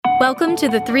Welcome to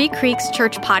the Three Creeks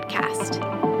Church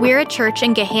Podcast. We're a church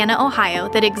in Gahanna, Ohio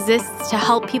that exists to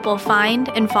help people find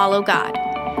and follow God.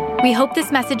 We hope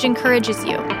this message encourages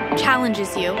you,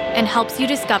 challenges you, and helps you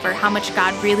discover how much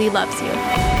God really loves you.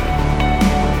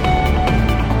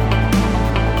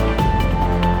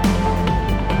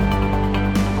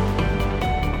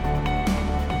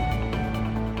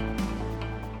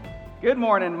 Good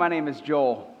morning, my name is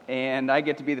Joel, and I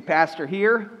get to be the pastor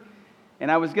here. And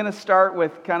I was going to start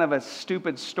with kind of a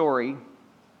stupid story,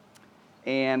 but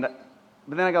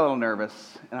then I got a little nervous,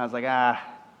 and I was like, I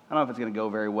don't know if it's going to go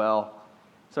very well.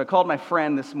 So I called my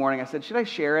friend this morning. I said, should I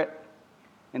share it?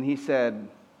 And he said,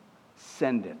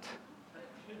 send it.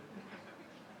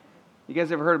 You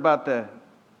guys ever heard about the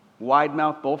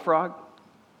wide-mouthed bullfrog?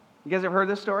 You guys ever heard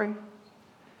this story?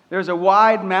 There's a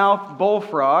wide-mouthed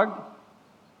bullfrog,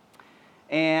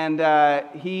 and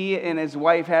he and his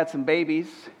wife had some babies.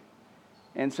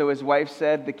 And so his wife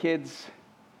said, the kids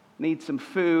need some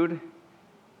food.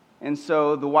 And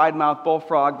so the wide-mouthed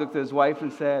bullfrog looked at his wife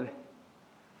and said,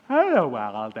 I know what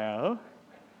I'll do.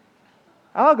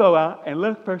 I'll go out and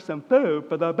look for some food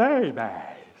for the babies.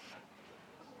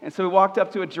 And so he walked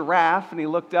up to a giraffe and he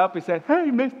looked up. He said, hey,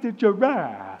 Mr.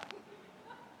 Giraffe,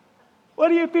 what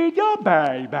do you feed your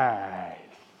babies?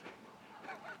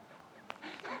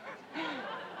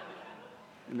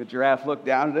 And the giraffe looked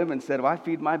down at him and said, well, I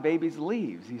feed my babies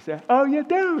leaves. He said, oh, you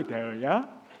do you? I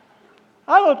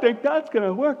don't think that's going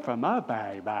to work for my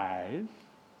babies.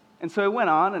 And so he went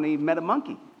on and he met a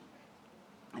monkey.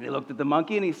 And he looked at the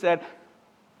monkey and he said,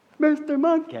 Mr.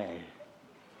 Monkey,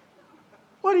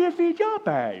 what do you feed your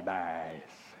babies?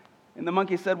 And the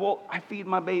monkey said, well, I feed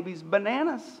my babies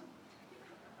bananas.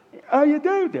 Oh, you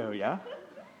do you?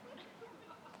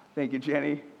 Thank you,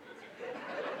 Jenny.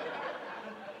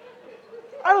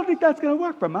 I don't think that's going to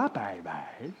work for my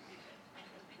babies.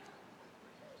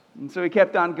 And so he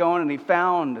kept on going and he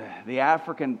found the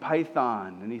African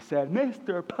python. And he said,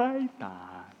 Mr.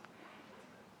 Python,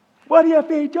 what do you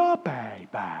feed your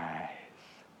babies?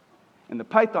 And the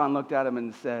python looked at him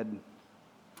and said,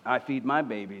 I feed my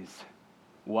babies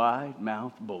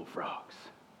wide-mouthed bullfrogs.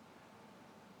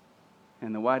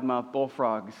 And the wide-mouthed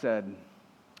bullfrog said,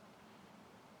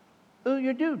 oh,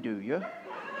 you do you?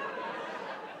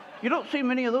 You don't see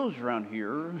many of those around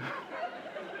here.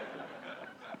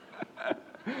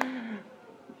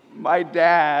 My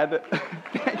dad,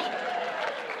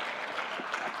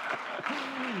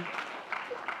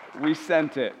 we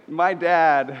sent it. My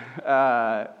dad,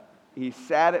 he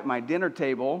sat at my dinner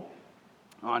table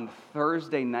on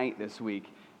Thursday night this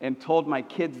week and told my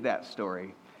kids that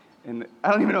story. And I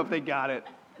don't even know if they got it,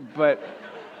 but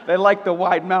they liked the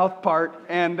wide mouth part.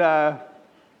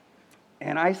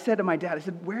 And I said to my dad, I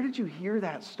said, where did you hear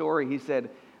that story? He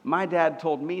said, my dad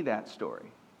told me that story.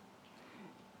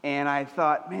 And I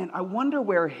thought, man, I wonder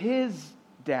where his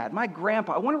dad, my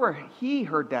grandpa, I wonder where he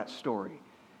heard that story.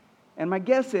 And my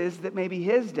guess is that maybe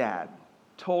his dad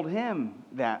told him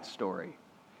that story.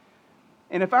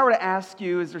 And if I were to ask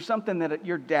you, is there something that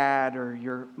your dad or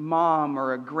your mom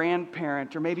or a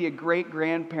grandparent or maybe a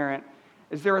great-grandparent,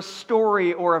 is there a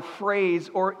story or a phrase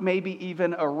or maybe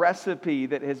even a recipe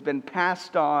that has been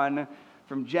passed on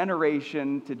from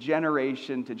generation to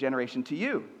generation to generation to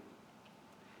you?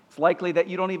 It's likely that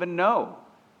you don't even know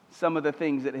some of the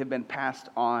things that have been passed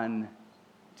on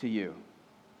to you.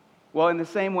 Well, in the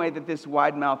same way that this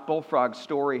wide-mouthed bullfrog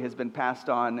story has been passed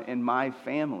on in my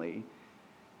family,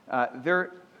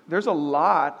 there's a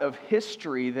lot of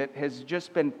history that has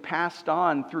just been passed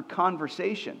on through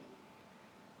conversation.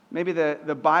 Maybe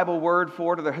the Bible word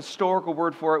for it or the historical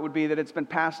word for it would be that it's been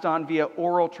passed on via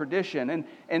oral tradition.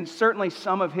 And certainly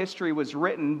some of history was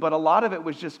written, but a lot of it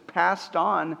was just passed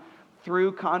on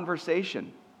through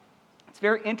conversation. It's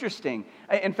very interesting.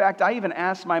 In fact, I even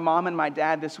asked my mom and my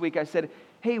dad this week, I said,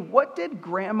 hey, what did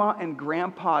Grandma and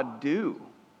Grandpa do?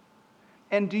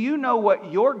 And do you know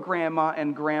what your grandma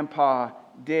and grandpa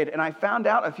did? And I found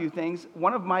out a few things.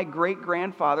 One of my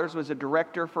great-grandfathers was a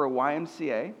director for a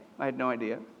YMCA. I had no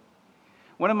idea.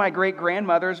 One of my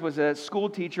great-grandmothers was a school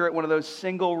teacher at one of those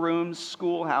single-room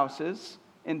schoolhouses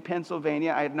in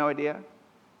Pennsylvania. I had no idea.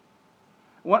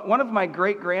 One of my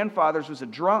great-grandfathers was a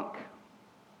drunk.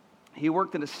 He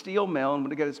worked in a steel mill and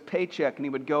would get his paycheck, and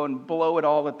he would go and blow it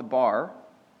all at the bar,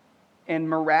 and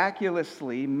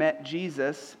miraculously met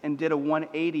Jesus and did a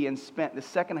 180 and spent the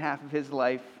second half of his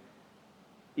life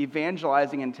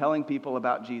evangelizing and telling people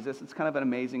about Jesus. It's kind of an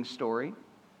amazing story.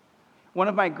 One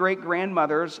of my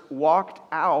great-grandmothers walked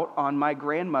out on my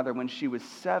grandmother when she was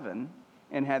 7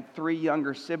 and had 3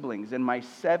 younger siblings. And my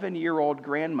 7-year-old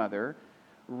grandmother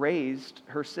raised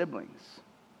her siblings.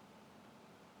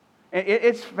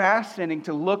 It's fascinating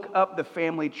to look up the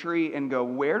family tree and go,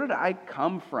 where did I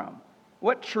come from?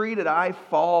 What tree did I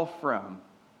fall from?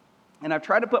 And I've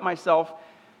tried to put myself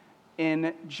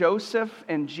in Joseph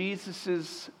and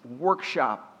Jesus'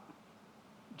 workshop.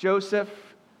 Joseph,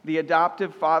 the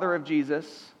adoptive father of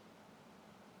Jesus,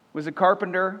 was a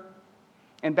carpenter.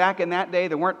 And back in that day,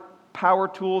 there weren't power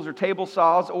tools or table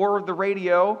saws or the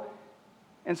radio.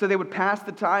 And so they would pass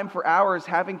the time for hours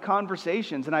having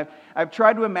conversations. And I've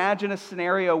tried to imagine a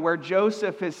scenario where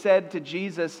Joseph has said to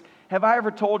Jesus, have I ever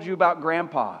told you about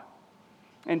Grandpa?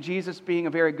 And Jesus, being a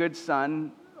very good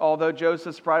son, although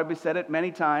Joseph's probably said it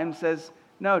many times, says,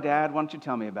 no, Dad, why don't you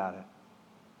tell me about it?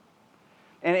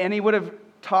 And he would have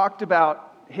talked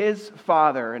about his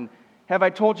father, and have I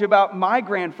told you about my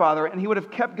grandfather? And he would have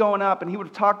kept going up, and he would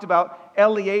have talked about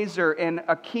Eliezer and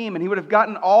Akim, and he would have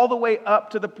gotten all the way up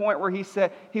to the point where he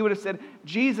would have said,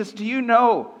 Jesus, do you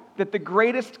know that the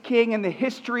greatest king in the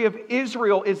history of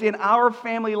Israel is in our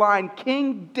family line?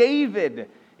 King David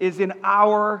is in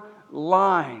our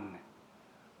line.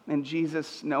 And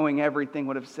Jesus, knowing everything,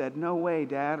 would have said, no way,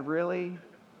 Dad, really?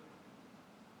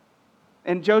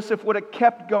 And Joseph would have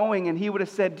kept going, and he would have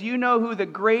said, do you know who the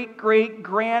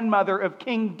great-great-grandmother of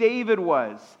King David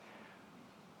was?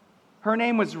 Her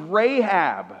name was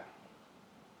Rahab.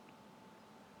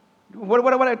 What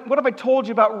have I told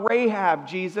you about Rahab,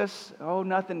 Jesus? Oh,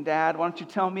 nothing, Dad. Why don't you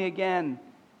tell me again?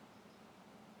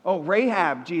 Oh,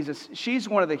 Rahab, Jesus, she's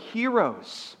one of the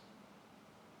heroes.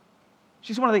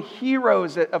 She's one of the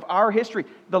heroes of our history.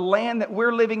 The land that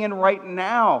we're living in right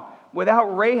now,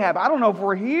 without Rahab, I don't know if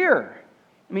we're here.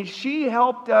 I mean, she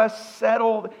helped us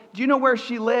settle. Do you know where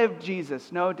she lived,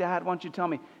 Jesus? No, Dad, why don't you tell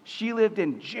me? She lived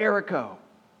in Jericho.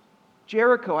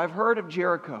 Jericho, I've heard of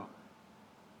Jericho.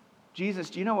 Jesus,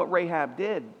 do you know what Rahab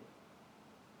did?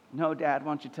 No, Dad,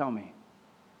 why don't you tell me?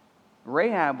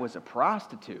 Rahab was a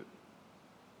prostitute.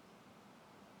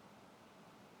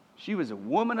 She was a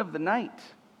woman of the night,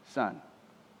 son.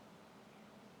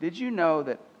 Did you know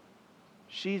that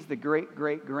she's the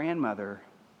great-great-grandmother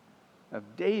of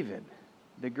David,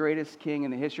 the greatest king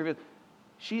in the history of it?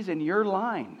 She's in your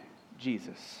line,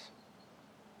 Jesus.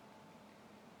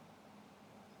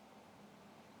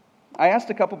 I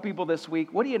asked a couple people this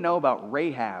week, what do you know about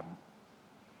Rahab?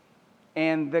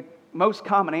 And the most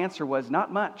common answer was,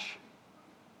 not much.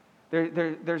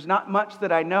 There's not much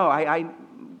that I know. I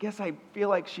guess I feel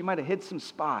like she might have hid some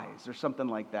spies or something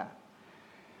like that.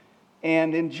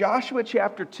 And in Joshua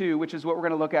chapter 2, which is what we're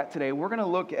going to look at today, we're going to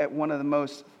look at one of the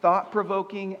most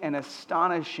thought-provoking and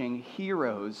astonishing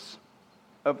heroes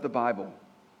of the Bible.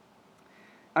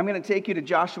 I'm going to take you to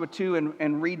Joshua 2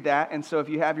 and read that. And so if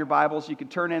you have your Bibles, you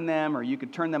could turn in them or you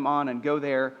could turn them on and go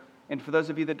there. And for those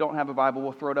of you that don't have a Bible,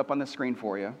 we'll throw it up on the screen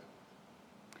for you.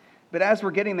 But as we're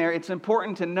getting there, it's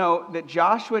important to note that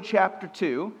Joshua chapter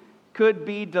 2 could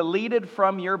be deleted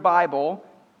from your Bible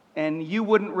and you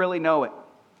wouldn't really know it.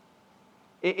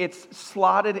 It's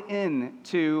slotted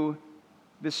into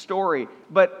the story.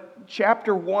 But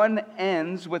chapter 1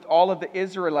 ends with all of the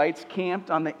Israelites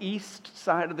camped on the east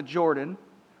side of the Jordan.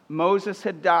 Moses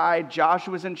had died,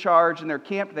 Joshua's in charge, and they're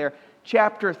camped there.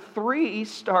 Chapter 3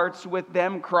 starts with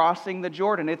them crossing the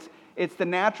Jordan. It's the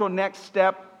natural next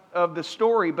step of the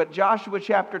story. But Joshua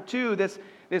chapter 2,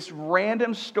 this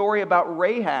random story about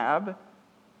Rahab,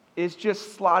 is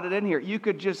just slotted in here. You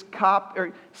could just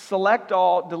select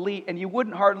all, delete, and you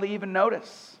wouldn't hardly even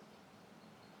notice.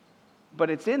 But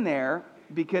it's in there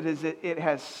because it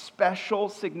has special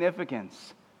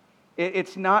significance.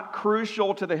 It's not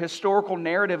crucial to the historical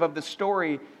narrative of the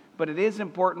story, but it is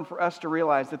important for us to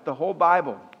realize that the whole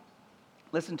Bible,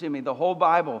 listen to me, the whole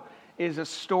Bible is a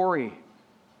story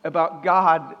about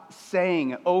God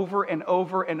saying over and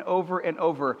over and over and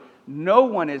over, no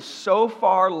one is so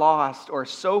far lost or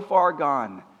so far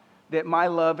gone that my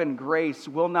love and grace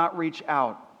will not reach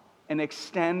out and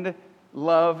extend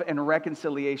love and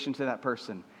reconciliation to that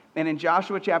person. And in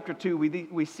Joshua chapter 2,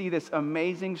 we see this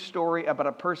amazing story about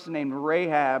a person named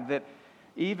Rahab that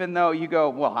even though you go,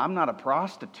 well, I'm not a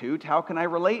prostitute, how can I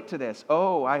relate to this?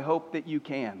 Oh, I hope that you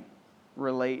can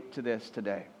relate to this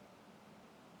today.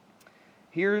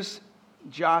 Here's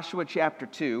Joshua chapter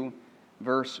 2,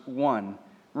 verse 1.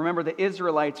 Remember, the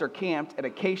Israelites are camped at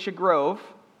Acacia Grove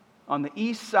on the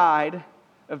east side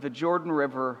of the Jordan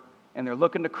River, and they're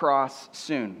looking to cross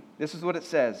soon. This is what it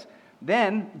says.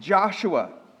 Then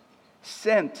Joshua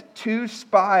sent 2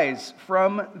 spies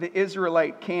from the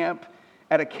Israelite camp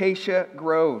at Acacia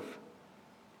Grove,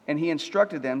 and he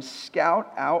instructed them,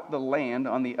 scout out the land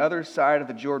on the other side of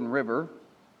the Jordan River,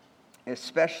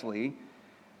 especially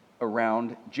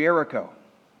around Jericho.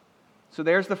 So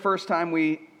there's the first time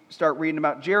we start reading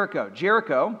about Jericho.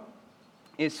 Jericho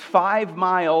is 5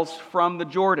 miles from the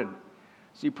Jordan.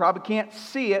 So you probably can't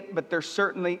see it, but there's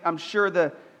certainly, I'm sure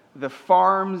the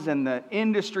farms and the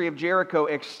industry of Jericho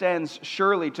extends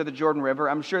surely to the Jordan River.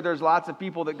 I'm sure there's lots of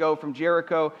people that go from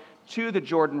Jericho to the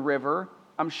Jordan River,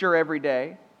 I'm sure every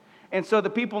day. And so the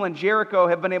people in Jericho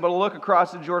have been able to look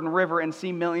across the Jordan River and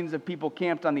see millions of people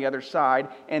camped on the other side,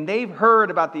 and they've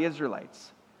heard about the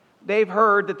Israelites. They've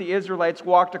heard that the Israelites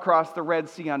walked across the Red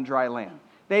Sea on dry land.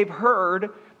 They've heard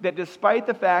that despite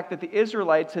the fact that the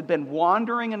Israelites had been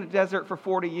wandering in the desert for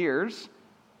 40 years,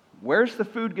 where's the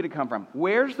food going to come from?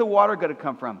 Where's the water going to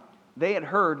come from? They had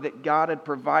heard that God had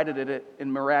provided it in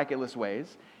miraculous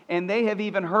ways. And they have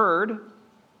even heard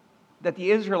that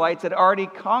the Israelites had already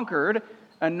conquered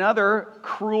another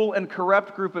cruel and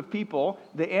corrupt group of people,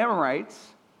 the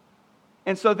Amorites.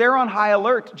 And so they're on high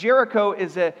alert. Jericho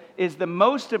is the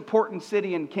most important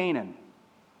city in Canaan.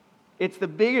 It's the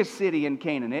biggest city in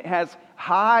Canaan. It has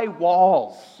high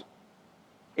walls.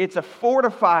 It's a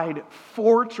fortified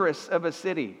fortress of a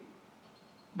city.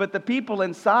 But the people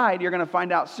inside, you're going to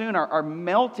find out soon, are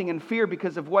melting in fear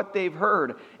because of what they've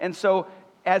heard. And so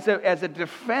as a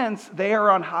defense, they are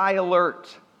on high alert.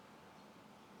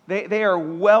 They are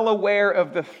well aware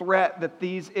of the threat that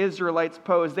these Israelites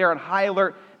pose. They're on high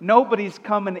alert. Nobody's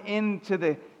coming into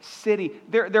the city.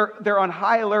 They're on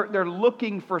high alert. They're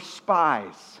looking for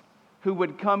spies who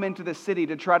would come into the city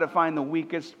to try to find the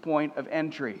weakest point of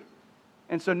entry.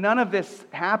 And so none of this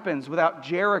happens without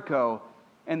Jericho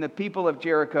and the people of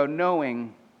Jericho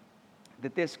knowing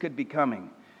that this could be coming.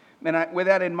 And with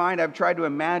that in mind, I've tried to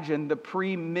imagine the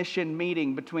pre-mission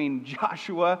meeting between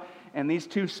Joshua and these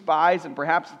 2 spies and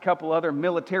perhaps a couple other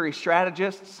military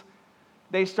strategists.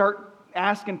 They start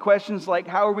asking questions like,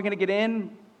 how are we going to get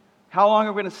in? How long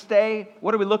are we going to stay?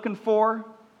 What are we looking for?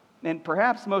 And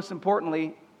perhaps most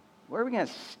importantly, where are we going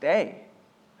to stay?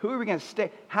 Who are we going to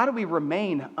stay? How do we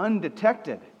remain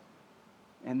undetected?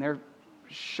 And they're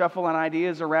shuffling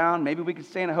ideas around. Maybe we could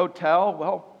stay in a hotel.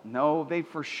 Well, no, they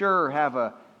for sure have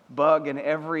a bug in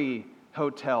every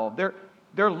hotel.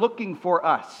 They're looking for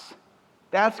us.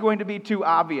 That's going to be too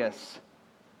obvious.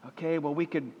 Okay, well, we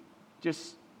could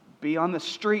just be on the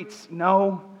streets.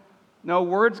 No,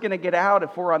 word's going to get out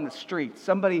if we're on the streets.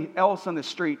 Somebody else on the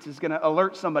streets is going to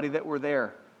alert somebody that we're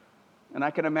there. And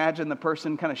I can imagine the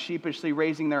person kind of sheepishly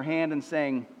raising their hand and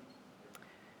saying,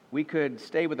 we could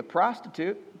stay with a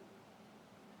prostitute.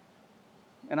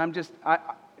 And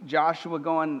Joshua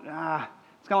going, it's kind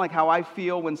of like how I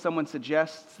feel when someone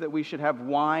suggests that we should have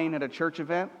wine at a church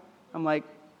event. I'm like,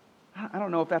 I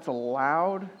don't know if that's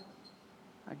allowed.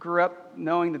 I grew up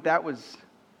knowing that was,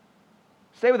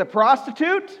 stay with a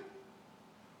prostitute?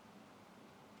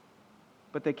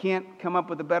 But they can't come up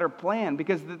with a better plan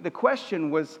because the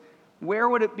question was, where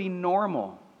would it be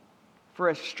normal for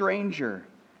a stranger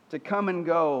to come and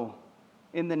go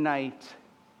in the night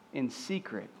in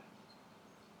secret?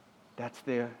 That's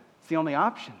the only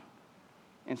option.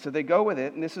 And so they go with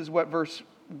it, and this is what verse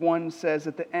 1 says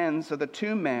at the end. So the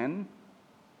 2 men,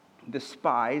 the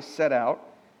spies, set out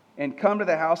and come to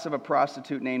the house of a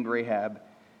prostitute named Rahab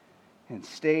and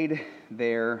stayed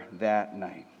there that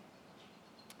night.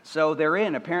 So they're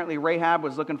in. Apparently Rahab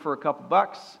was looking for a couple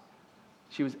bucks.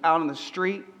 She was out on the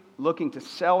street looking to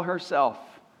sell herself.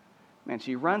 Man,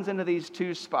 she runs into these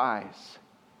 2 spies,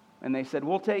 and they said,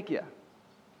 we'll take you.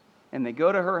 And they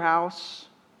go to her house.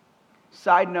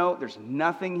 Side note, there's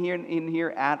nothing in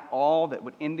here at all that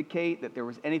would indicate that there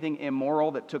was anything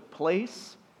immoral that took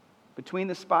place between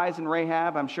the spies and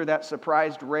Rahab. I'm sure that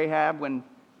surprised Rahab when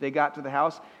they got to the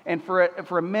house. And for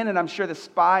a minute, I'm sure the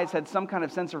spies had some kind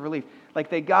of sense of relief. Like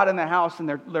they got in the house and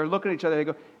they're looking at each other. They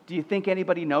go, do you think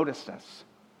anybody noticed us?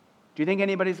 Do you think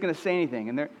anybody's going to say anything?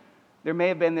 And there may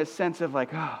have been this sense of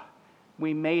like,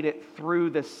 we made it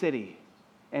through the city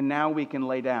and now we can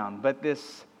lay down. But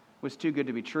this was too good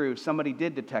to be true. Somebody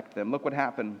did detect them. Look what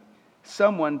happened.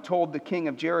 Someone told the king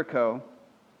of Jericho,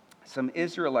 some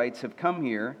Israelites have come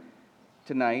here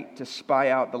tonight to spy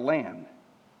out the land.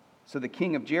 So the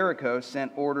king of Jericho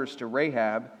sent orders to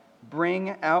Rahab,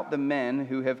 bring out the men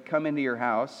who have come into your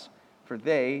house, for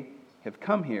they have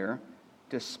come here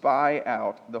to spy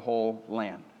out the whole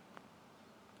land.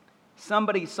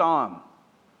 Somebody saw him.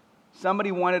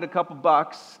 Somebody wanted a couple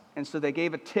bucks, and so they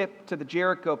gave a tip to the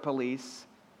Jericho police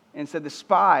and said the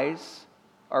spies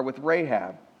are with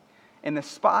Rahab. And the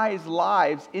spies'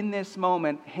 lives in this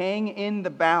moment hang in the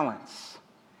balance.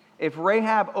 If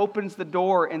Rahab opens the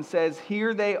door and says,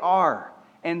 here they are,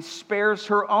 and spares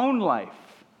her own life,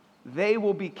 they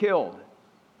will be killed.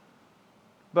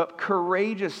 But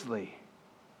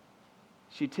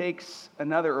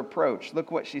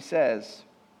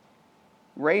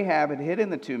Rahab had hidden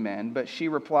the two men, but she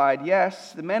replied,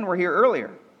 "Yes, the men were here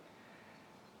earlier,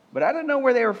 but I didn't know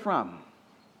where they were from.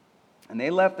 And they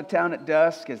left the town at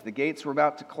dusk as the gates were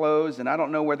about to close, and I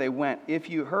don't know where they went. If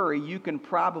you hurry, you can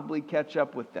probably catch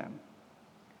up with them."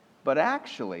 But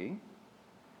actually,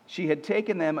 she had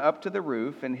taken them up to the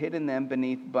roof and hidden them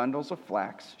beneath bundles of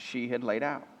flax she had laid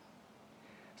out.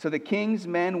 So the king's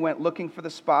men went looking for the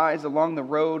spies along the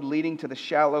road leading to the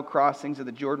shallow crossings of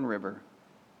the Jordan River.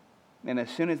 And as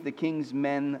soon as the king's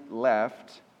men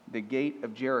left, the gate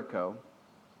of Jericho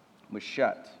was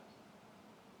shut.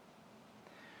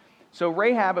 So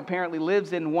Rahab apparently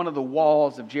lives in one of the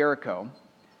walls of Jericho,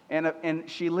 and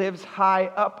she lives high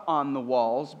up on the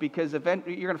walls because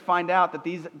eventually you're going to find out that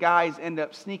these guys end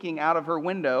up sneaking out of her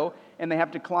window and they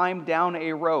have to climb down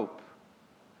a rope.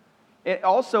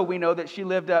 Also, we know that she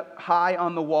lived up high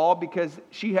on the wall because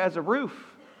she has a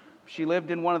roof. She lived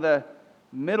in one of the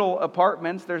middle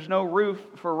apartments. There's no roof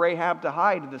for Rahab to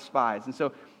hide the spies. And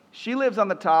so she lives on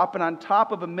the top, and on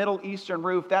top of a Middle Eastern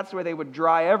roof, that's where they would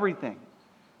dry everything.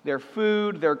 Their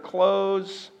food, their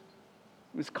clothes.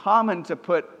 It was common to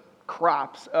put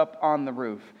crops up on the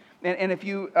roof. And if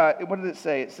you, what did it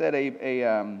say? It said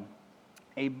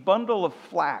a bundle of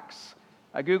flax.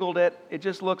 I Googled it. It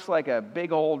just looks like a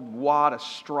big old wad of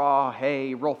straw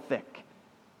hay, real thick.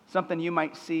 Something you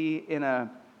might see in a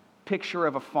picture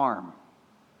of a farm.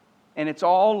 And it's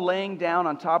all laying down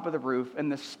on top of the roof,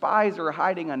 and the spies are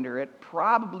hiding under it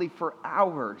probably for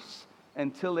hours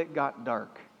until it got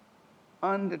dark.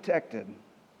 Undetected.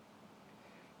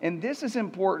 And this is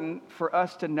important for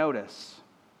us to notice.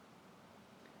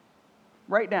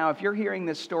 Right now, if you're hearing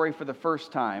this story for the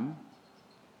first time,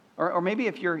 or maybe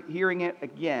if you're hearing it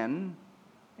again,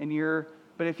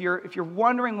 but if you're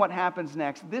wondering what happens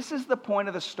next, this is the point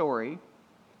of the story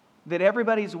that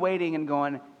everybody's waiting and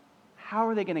going, how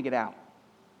are they going to get out?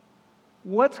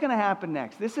 What's going to happen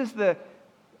next? This is the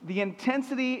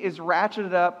intensity is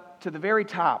ratcheted up to the very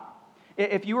top.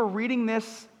 If you were reading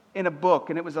this in a book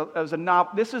and it was a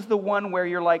novel, this is the one where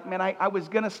you're like, man, I was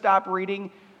going to stop reading,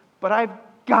 but I've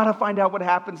got to find out what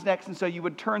happens next, and so you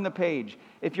would turn the page.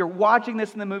 If you're watching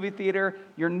this in the movie theater,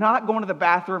 you're not going to the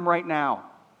bathroom right now,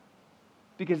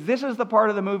 because this is the part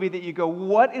of the movie that you go,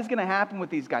 what is going to happen with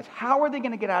these guys? How are they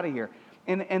going to get out of here?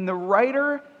 And the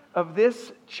writer of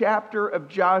this chapter of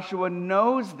Joshua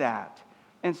knows that,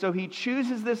 and so he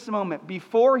chooses this moment.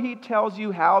 Before he tells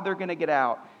you how they're going to get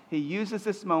out, he uses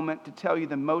this moment to tell you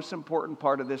the most important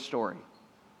part of this story.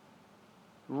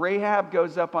 Rahab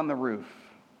goes up on the roof.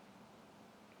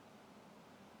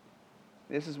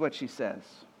 This is what she says.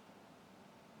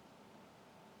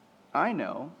 I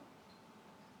know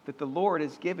that the Lord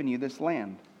has given you this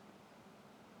land.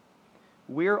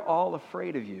 We're all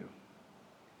afraid of you.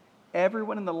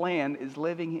 Everyone in the land is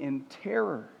living in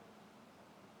terror.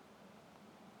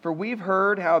 For we've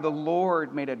heard how the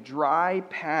Lord made a dry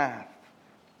path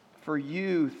for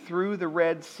you through the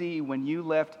Red Sea when you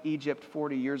left Egypt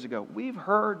 40 years ago. We've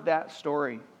heard that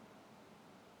story.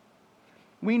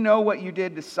 We know what you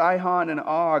did to Sihon and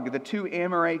Og, the two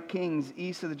Amorite kings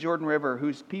east of the Jordan River,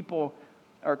 whose people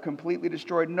are completely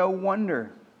destroyed. No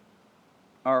wonder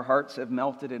our hearts have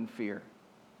melted in fear.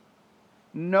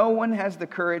 No one has the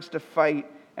courage to fight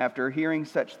after hearing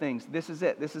such things. This is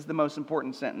it. This is the most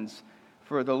important sentence.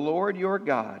 For the Lord your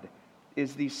God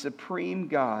is the supreme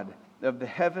God of the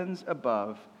heavens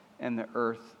above and the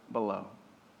earth below.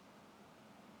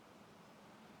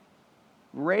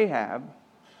 Rahab,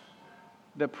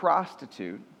 the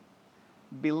prostitute,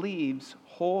 believes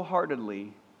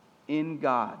wholeheartedly in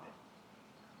God,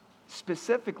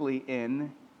 specifically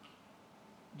in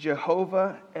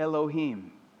Jehovah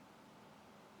Elohim.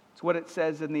 It's what it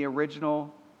says in the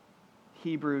original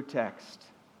Hebrew text.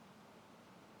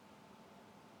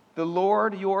 The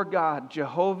Lord your God,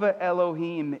 Jehovah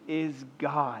Elohim, is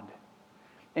God.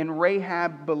 And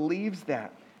Rahab believes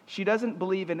that. She doesn't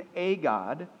believe in a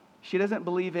God. She doesn't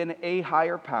believe in a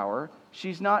higher power.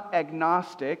 She's not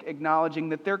agnostic, acknowledging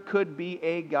that there could be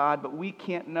a God, but we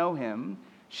can't know him.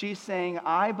 She's saying,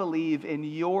 I believe in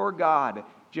your God,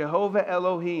 Jehovah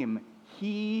Elohim.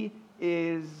 He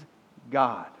is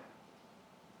God.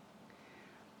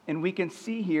 And we can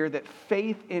see here that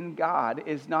faith in God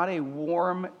is not a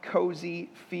warm, cozy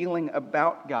feeling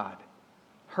about God.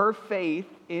 Her faith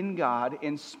in God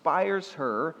inspires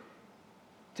her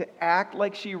to act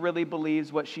like she really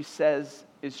believes what she says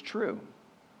is true.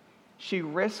 She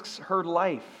risks her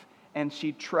life and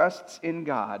she trusts in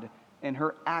God, and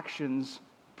her actions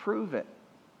prove it.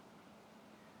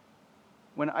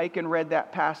 When Aiken read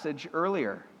that passage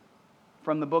earlier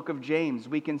from the book of James,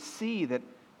 we can see that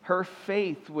Her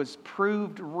faith was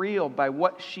proved real by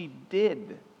what she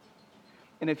did.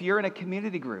 And if you're in a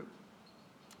community group,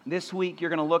 this week you're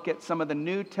going to look at some of the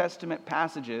New Testament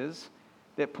passages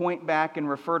that point back and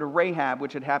refer to Rahab,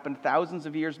 which had happened thousands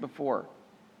of years before.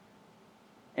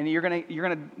 And you're going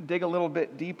to dig a little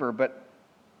bit deeper, but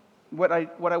what I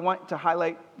want to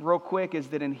highlight real quick is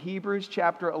that in Hebrews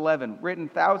chapter 11, written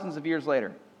thousands of years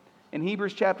later, in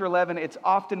Hebrews chapter 11, it's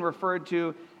often referred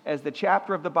to as the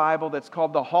chapter of the Bible that's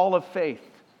called the Hall of Faith.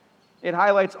 It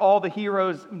highlights all the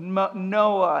heroes,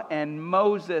 Noah and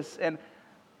Moses and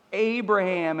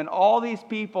Abraham and all these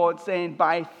people. It's saying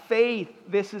by faith,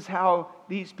 this is how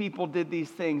these people did these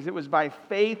things. It was by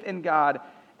faith in God.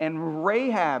 And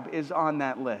Rahab is on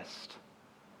that list.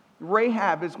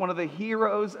 Rahab is one of the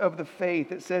heroes of the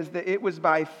faith. It says that it was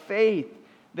by faith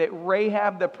that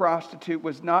Rahab the prostitute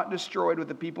was not destroyed with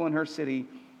the people in her city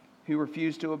who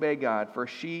refused to obey God, for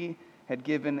she had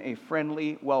given a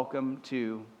friendly welcome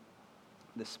to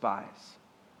the spies.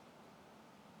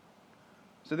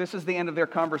 So this is the end of their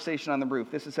conversation on the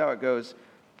roof. This is how it goes.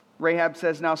 Rahab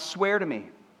says, "Now swear to me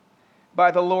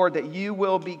by the Lord that you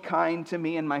will be kind to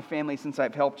me and my family since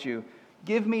I've helped you.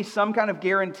 Give me some kind of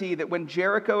guarantee that when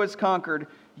Jericho is conquered,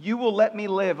 you will let me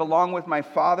live along with my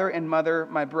father and mother,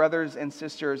 my brothers and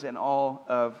sisters, and all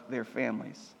of their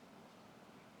families."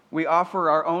 "We offer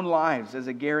our own lives as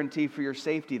a guarantee for your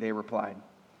safety," they replied.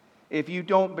 "If you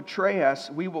don't betray us,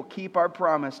 we will keep our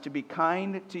promise to be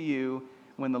kind to you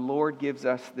when the Lord gives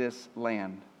us this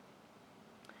land."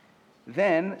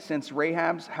 Then, since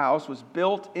Rahab's house was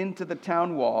built into the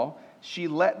town wall, she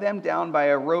let them down by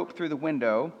a rope through the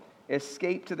window.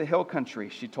 "Escape to the hill country,"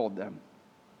 she told them.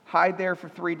 "Hide there for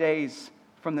 3 days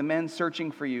from the men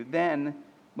searching for you. Then,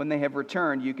 when they have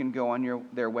returned, you can go on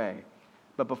their way."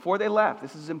 But before they left,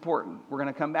 this is important. We're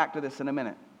going to come back to this in a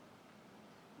minute.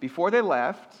 Before they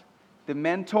left, the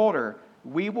men told her,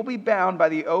 "We will be bound by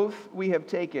the oath we have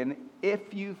taken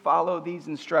if you follow these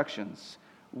instructions.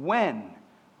 When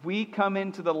we come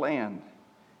into the land,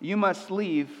 you must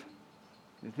leave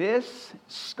this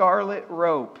scarlet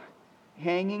rope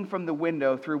hanging from the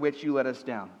window through which you let us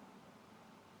down.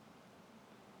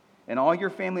 And all your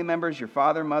family members, your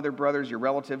father, mother, brothers, your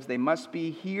relatives, they must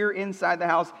be here inside the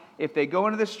house. If they go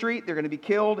into the street, they're going to be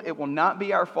killed. It will not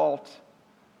be our fault.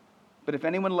 But if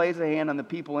anyone lays a hand on the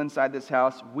people inside this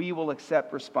house, we will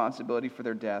accept responsibility for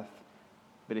their death.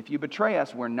 But if you betray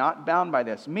us, we're not bound by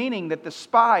this." Meaning that the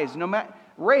spies,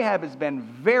 Rahab has been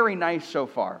very nice so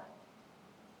far.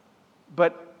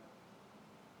 But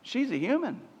she's a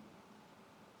human.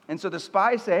 And so the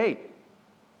spies say, "Hey,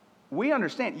 we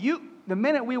understand. The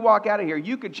minute we walk out of here,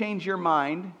 you could change your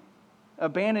mind,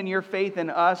 abandon your faith in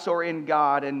us or in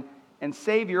God, and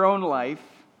save your own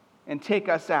life and take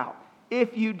us out.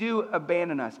 If you do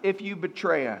abandon us, if you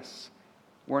betray us,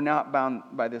 we're not bound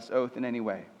by this oath in any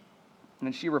way."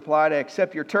 And she replied, "I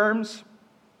accept your terms."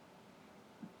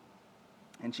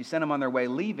 And she sent them on their way,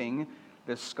 leaving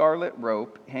the scarlet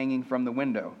rope hanging from the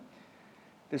window.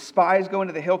 The spies go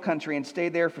into the hill country and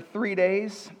stayed there for 3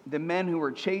 days. The men who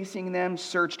were chasing them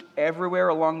searched everywhere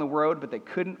along the road, but they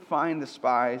couldn't find the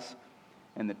spies.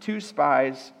 And the 2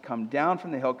 spies come down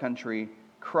from the hill country,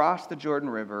 crossed the Jordan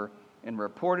River, and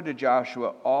reported to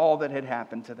Joshua all that had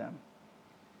happened to them.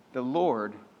 "The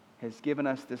Lord has given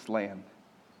us this land,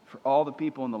 for all the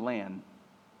people in the land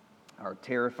are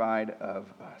terrified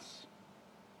of us."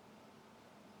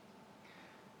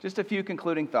 Just a few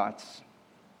concluding thoughts.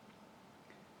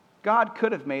 God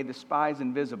could have made the spies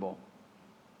invisible.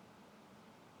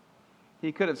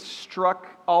 He could have struck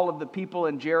all of the people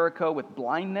in Jericho with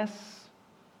blindness.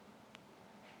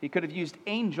 He could have used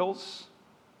angels.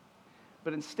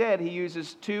 But instead, he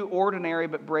uses 2 ordinary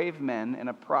but brave men and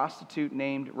a prostitute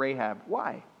named Rahab.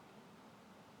 Why?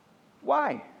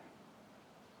 Why?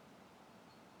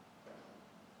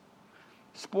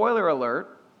 Spoiler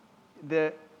alert,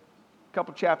 a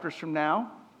couple chapters from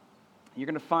now, you're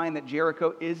going to find that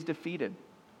Jericho is defeated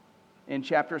in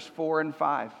chapters 4 and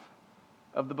 5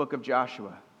 of the book of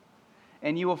Joshua.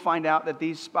 And you will find out that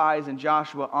these spies and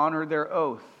Joshua honor their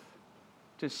oath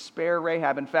to spare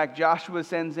Rahab. In fact, Joshua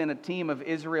sends in a team of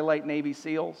Israelite Navy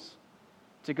SEALs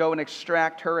to go and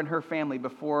extract her and her family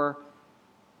before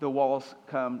the walls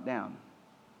come down.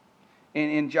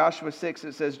 In Joshua 6,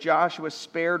 it says, "Joshua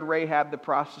spared Rahab the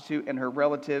prostitute and her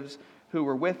relatives who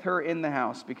were with her in the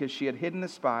house because she had hidden the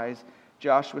spies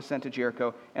Joshua sent to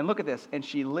Jericho." And look at this. "And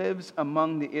she lives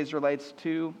among the Israelites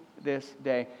to this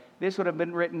day." This would have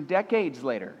been written decades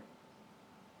later.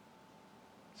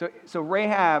 So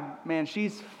Rahab, man,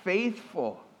 she's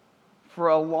faithful for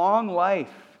a long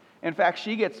life. In fact,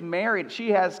 she gets married, she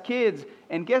has kids,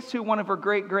 and guess who one of her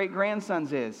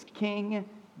great-great-grandsons is? King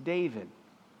David.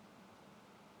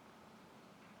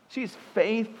 She's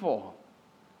faithful.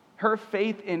 Her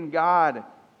faith in God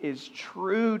is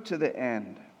true to the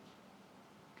end.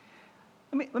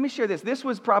 Let me share this. This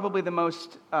was probably the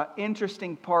most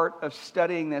interesting part of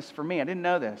studying this for me. I didn't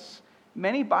know this.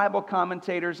 Many Bible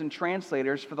commentators and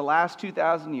translators for the last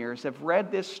 2,000 years have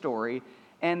read this story,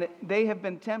 and they have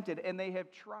been tempted, and they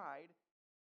have tried.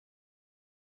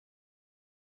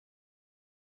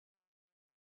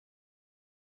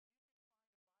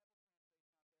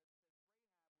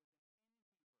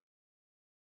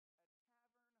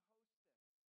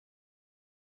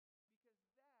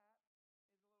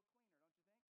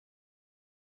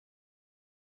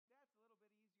 That's a little bit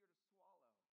easier to swallow,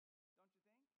 don't you think?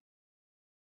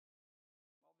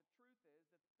 Well, the truth is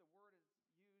that the word is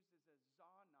used as a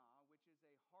zana, which is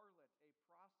a harlot, a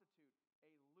prostitute,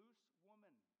 a loose woman,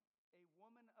 a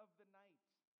woman of the night.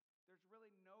 There's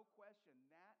really no question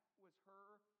that was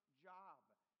her job.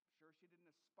 I'm sure she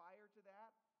didn't aspire to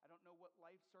that. I don't know what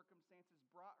life circumstances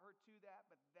brought her to that,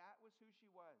 but that was who she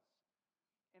was.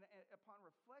 And upon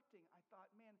reflecting, I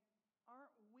thought, man,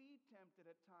 aren't we tempted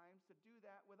at times to do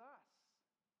that with us?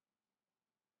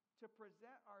 To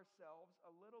present ourselves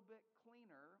a little bit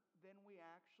cleaner than we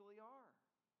actually are.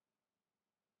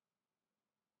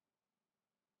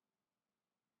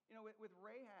 You know, with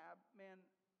Rahab, man,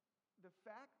 the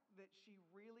fact that she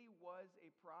really was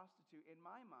a prostitute, in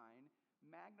my mind,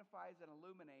 magnifies and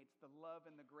illuminates the love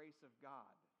and the grace of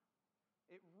God.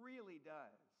 It really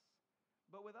does.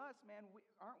 But with us, man,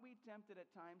 aren't we tempted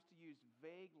at times to use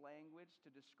vague language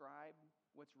to describe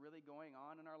what's really going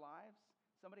on in our lives?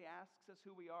 Somebody asks us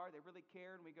who we are, they really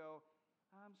care, and we go,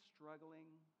 I'm struggling.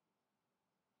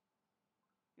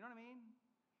 You know what I mean?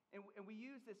 And we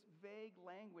use this vague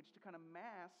language to kind of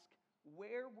mask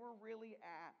where we're really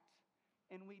at.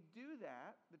 And we do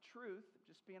that, the truth,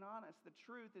 just being honest, the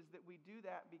truth is that we do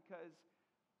that because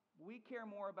we care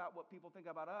more about what people think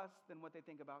about us than what they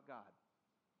think about God.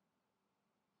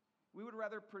 We would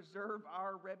rather preserve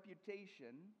our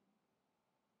reputation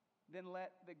than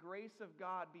let the grace of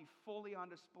God be fully on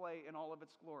display in all of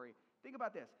its glory. Think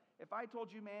about this. If I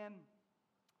told you, man,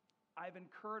 I've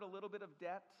incurred a little bit of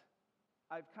debt,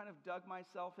 I've kind of dug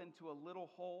myself into a little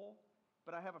hole,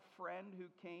 but I have a friend who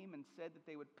came and said that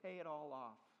they would pay it all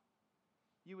off,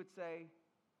 you would say,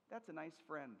 that's a nice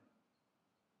friend.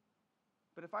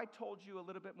 But if I told you a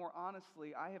little bit more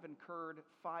honestly, I have incurred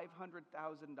 $500,000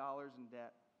 in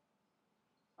debt.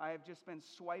 I have just been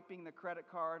swiping the credit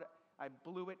card. I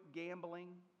blew it gambling.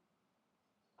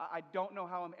 I don't know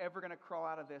how I'm ever going to crawl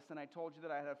out of this. And I told you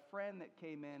that I had a friend that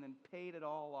came in and paid it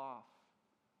all off.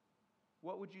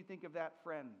 What would you think of that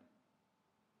friend?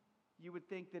 You would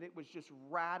think that it was just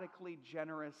radically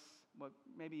generous,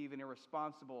 maybe even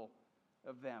irresponsible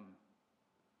of them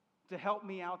to help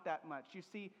me out that much. You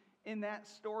see, in that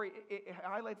story, it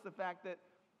highlights the fact that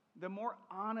the more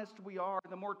honest we are,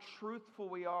 the more truthful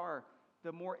we are,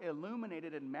 the more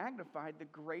illuminated and magnified the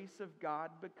grace of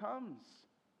God becomes.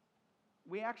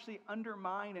 We actually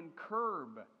undermine and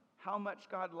curb how much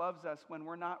God loves us when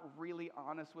we're not really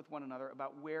honest with one another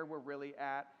about where we're really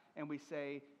at, and we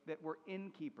say that we're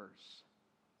innkeepers.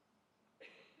 You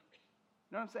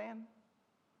know what I'm saying?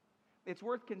 It's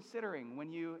worth considering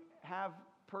when you have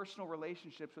personal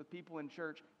relationships with people in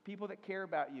church, people that care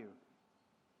about you.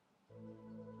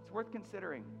 It's worth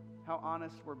considering how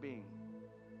honest we're being.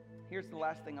 Here's the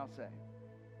last thing I'll say.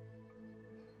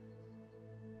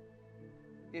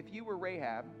 If you were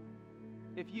Rahab,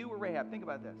 think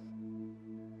about this.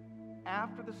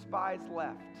 After the spies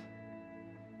left,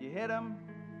 you hit them,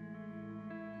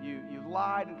 you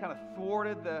lied and kind of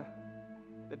thwarted the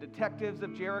detectives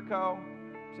of Jericho.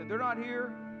 Said, they're not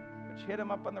here, but you hit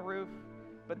them up on the roof.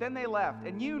 But then they left,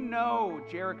 and you know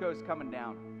Jericho's coming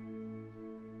down.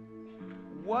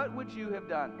 What would you have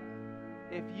done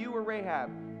if you were Rahab?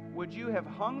 Would you have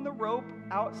hung the rope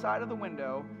outside of the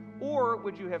window, or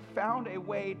would you have found a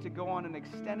way to go on an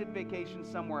extended vacation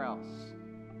somewhere else?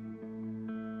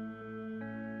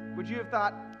 Would you have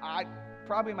thought,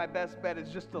 probably my best bet is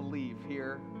just to leave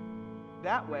here?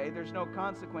 That way, there's no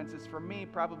consequences for me,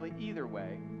 probably either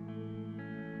way.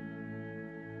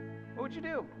 What would you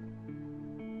do?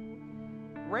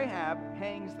 Rahab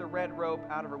hangs the red rope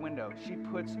out of her window. She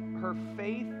puts her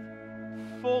faith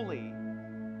fully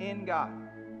in God,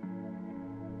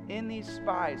 in these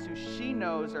spies who she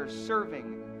knows are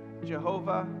serving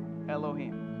Jehovah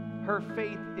Elohim. Her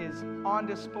faith is on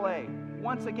display.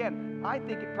 Once again, I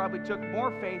think it probably took more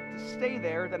faith to stay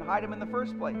there than hide him in the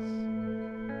first place.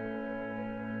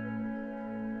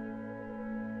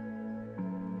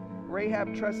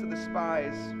 Rahab trusted the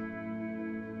spies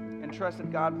and trusted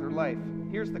God with her life.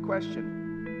 Here's the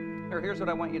question, or here's what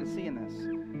I want you to see in this.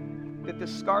 That the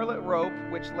scarlet rope,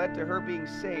 which led to her being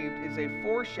saved, is a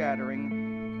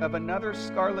foreshadowing of another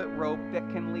scarlet rope that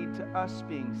can lead to us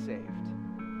being saved.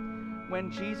 When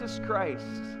Jesus Christ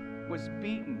was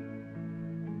beaten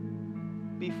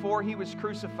before he was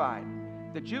crucified,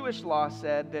 the Jewish law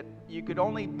said that you could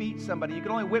only beat somebody, you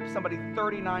could only whip somebody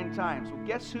 39 times. Well,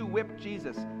 guess who whipped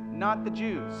Jesus? Not the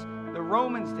Jews. The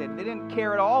Romans did. They didn't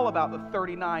care at all about the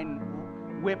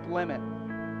 39 whip limit.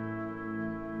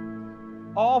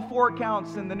 All 4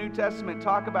 accounts in the New Testament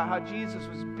talk about how Jesus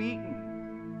was beaten,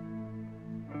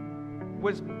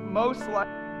 was most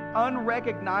likely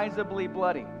unrecognizably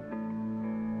bloody.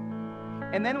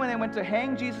 And then when they went to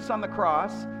hang Jesus on the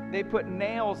cross, they put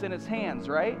nails in his hands,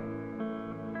 right?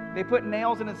 They put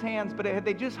nails in his hands, but had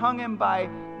they just hung him by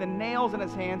the nails in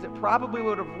his hands, it probably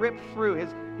would have ripped through.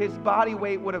 His body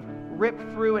weight would have ripped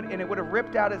through and it would have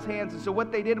ripped out his hands. And so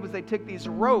what they did was they took these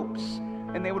ropes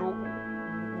and they would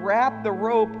wrap the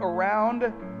rope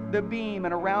around the beam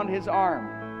and around his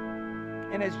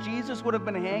arm. And as Jesus would have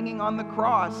been hanging on the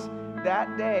cross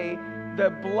that day, the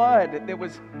blood that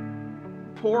was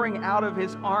pouring out of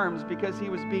his arms because he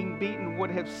was being beaten would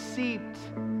have seeped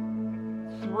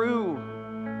through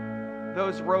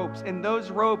those ropes. And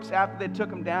those ropes, after they took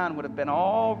him down, would have been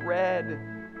all red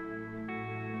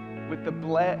with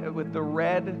the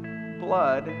red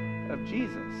blood of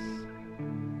Jesus.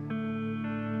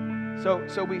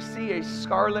 So we see a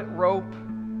scarlet rope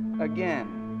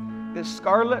again. This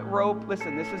scarlet rope,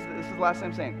 listen, this is the last thing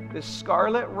I'm saying. This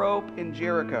scarlet rope in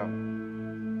Jericho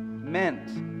meant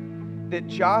that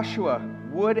Joshua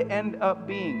would end up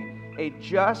being a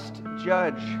just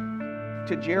judge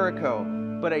to Jericho,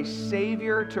 but a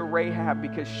savior to Rahab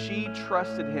because she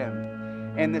trusted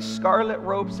him. And the scarlet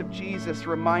ropes of Jesus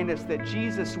remind us that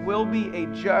Jesus will be a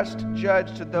just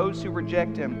judge to those who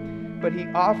reject him, but he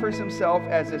offers himself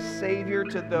as a savior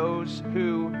to those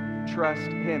who trust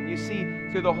him. You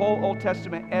see, through the whole Old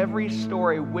Testament, every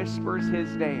story whispers his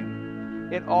name.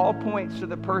 It all points to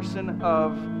the person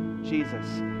of Jesus.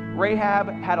 Rahab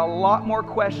had a lot more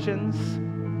questions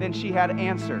than she had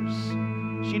answers.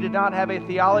 She did not have a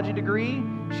theology degree.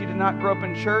 She did not grow up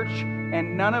in church,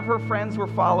 and none of her friends were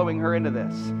following her into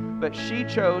this. But she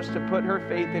chose to put her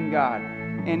faith in God.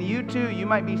 And you too, you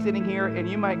might be sitting here and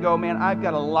you might go, man, I've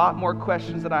got a lot more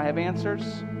questions than I have answers.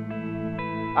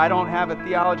 I don't have a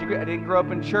theology degree. I didn't grow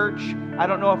up in church. I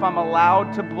don't know if I'm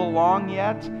allowed to belong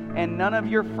yet. And none of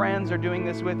your friends are doing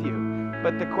this with you.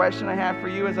 But the question I have for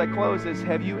you as I close is,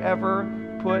 have you ever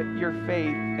put your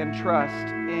faith and trust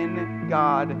in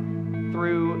God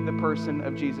through the person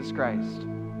of Jesus Christ?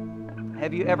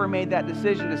 Have you ever made that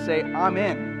decision to say, I'm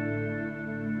in.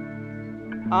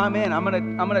 I'm in. I'm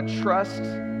gonna trust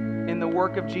in the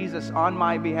work of Jesus on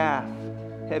my behalf.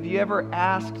 Have you ever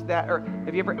asked that, or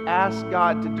have you ever asked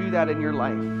God to do that in your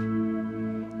life?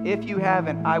 If you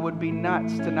haven't, I would be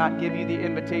nuts to not give you the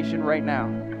invitation right now.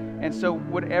 And so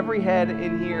would every head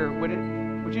in here, would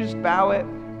you just bow it?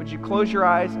 Would you close your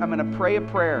eyes? I'm going to pray a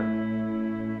prayer.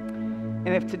 And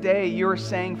if today you're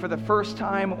saying for the first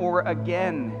time or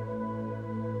again,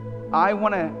 I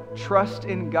want to trust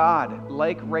in God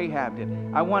like Rahab did.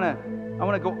 I want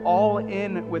to go all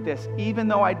in with this. Even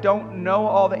though I don't know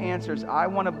all the answers, I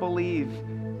want to believe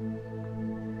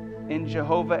in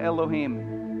Jehovah Elohim.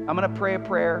 I'm going to pray a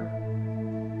prayer.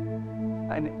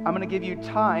 And I'm going to give you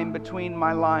time between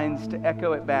my lines to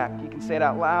echo it back. You can say it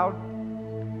out loud.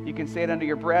 You can say it under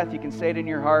your breath. You can say it in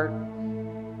your heart.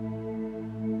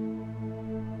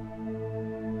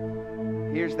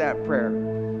 Here's that prayer.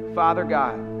 Father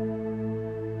God,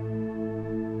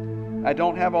 I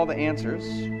don't have all the answers,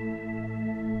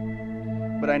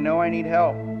 but I know I need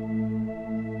help.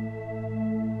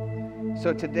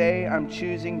 So today I'm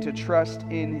choosing to trust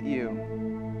in you.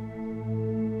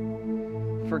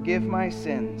 Forgive my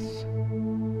sins.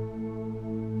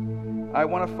 I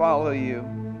want to follow you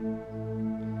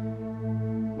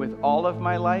with all of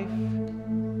my life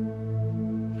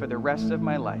for the rest of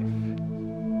my life.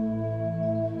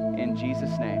 In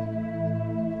Jesus' name,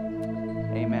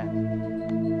 amen.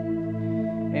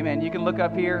 Amen. You can look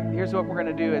up here. Here's what we're going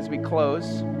to do as we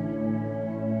close.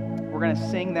 We're going to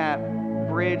sing that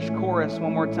bridge chorus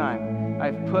one more time.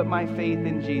 I've put my faith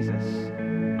in Jesus,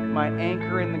 my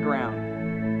anchor in the ground.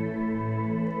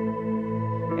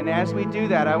 And as we do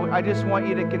that, I just want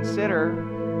you to consider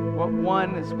what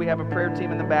one is. We have a prayer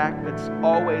team in the back that's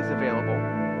always available.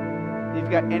 If you've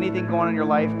got anything going on in your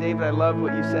life, David, I love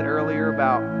what you said earlier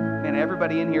about, and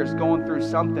everybody in here is going through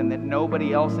something that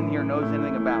nobody else in here knows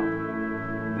anything about.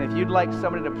 And And if you'd like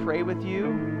somebody to pray with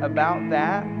you about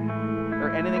that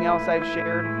or anything else I've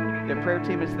shared, the prayer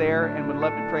team is there and would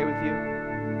love to pray with you.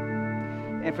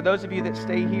 And for those of you that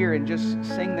stay here and just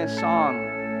sing this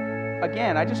song,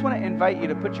 again, I just want to invite you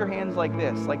to put your hands like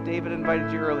this, like David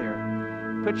invited you earlier.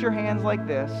 Put your hands like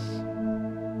this.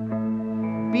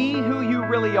 Be who you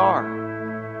really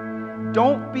are.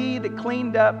 Don't be the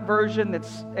cleaned up version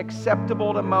that's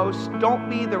acceptable to most.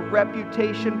 Don't be the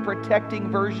reputation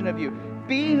protecting version of you.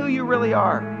 Be who you really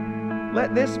are.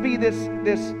 Let this be this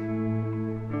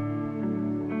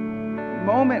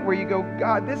moment where you go,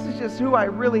 God, this is just who I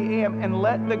really am, and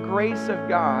let the grace of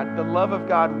God, the love of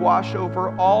God, wash over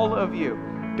all of you.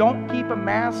 Don't keep a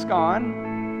mask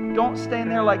on. Don't stand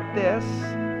there like this.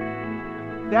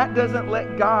 That doesn't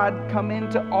let God come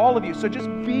into all of you. So just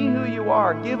be who you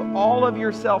are. Give all of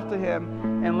yourself to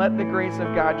Him, and let the grace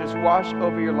of God just wash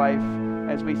over your life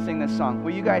as we sing this song.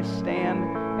 Will you guys stand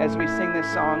as we sing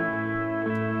this song?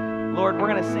 Lord, we're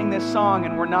going to sing this song,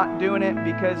 and we're not doing it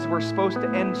because we're supposed to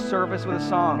end service with a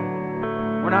song.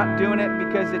 We're not doing it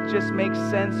because it just makes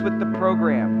sense with the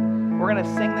program. We're going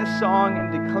to sing this song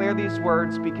and declare these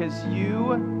words because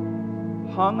you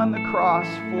hung on the cross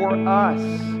for us.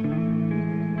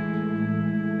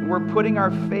 We're putting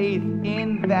our faith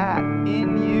in that,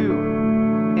 in you.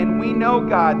 And we know,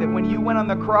 God, that when you went on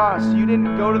the cross, you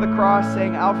didn't go to the cross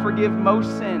saying, I'll forgive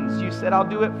most sins. You said, I'll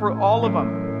do it for all of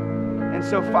them. And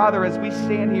so, Father, as we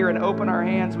stand here and open our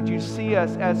hands, would you see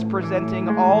us as presenting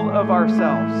all of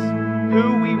ourselves,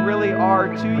 who we really are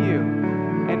to you?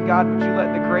 And God, would you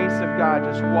let the grace of God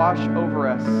just wash over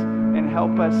us and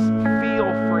help us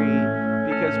feel free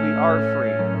because we are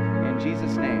free. In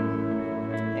Jesus' name,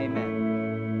 amen.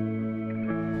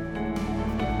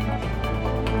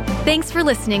 Thanks for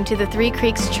listening to the Three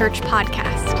Creeks Church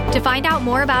podcast. To find out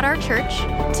more about our church,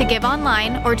 to give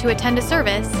online, or to attend a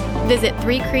service, visit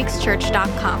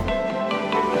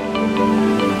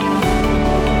threecreekschurch.com.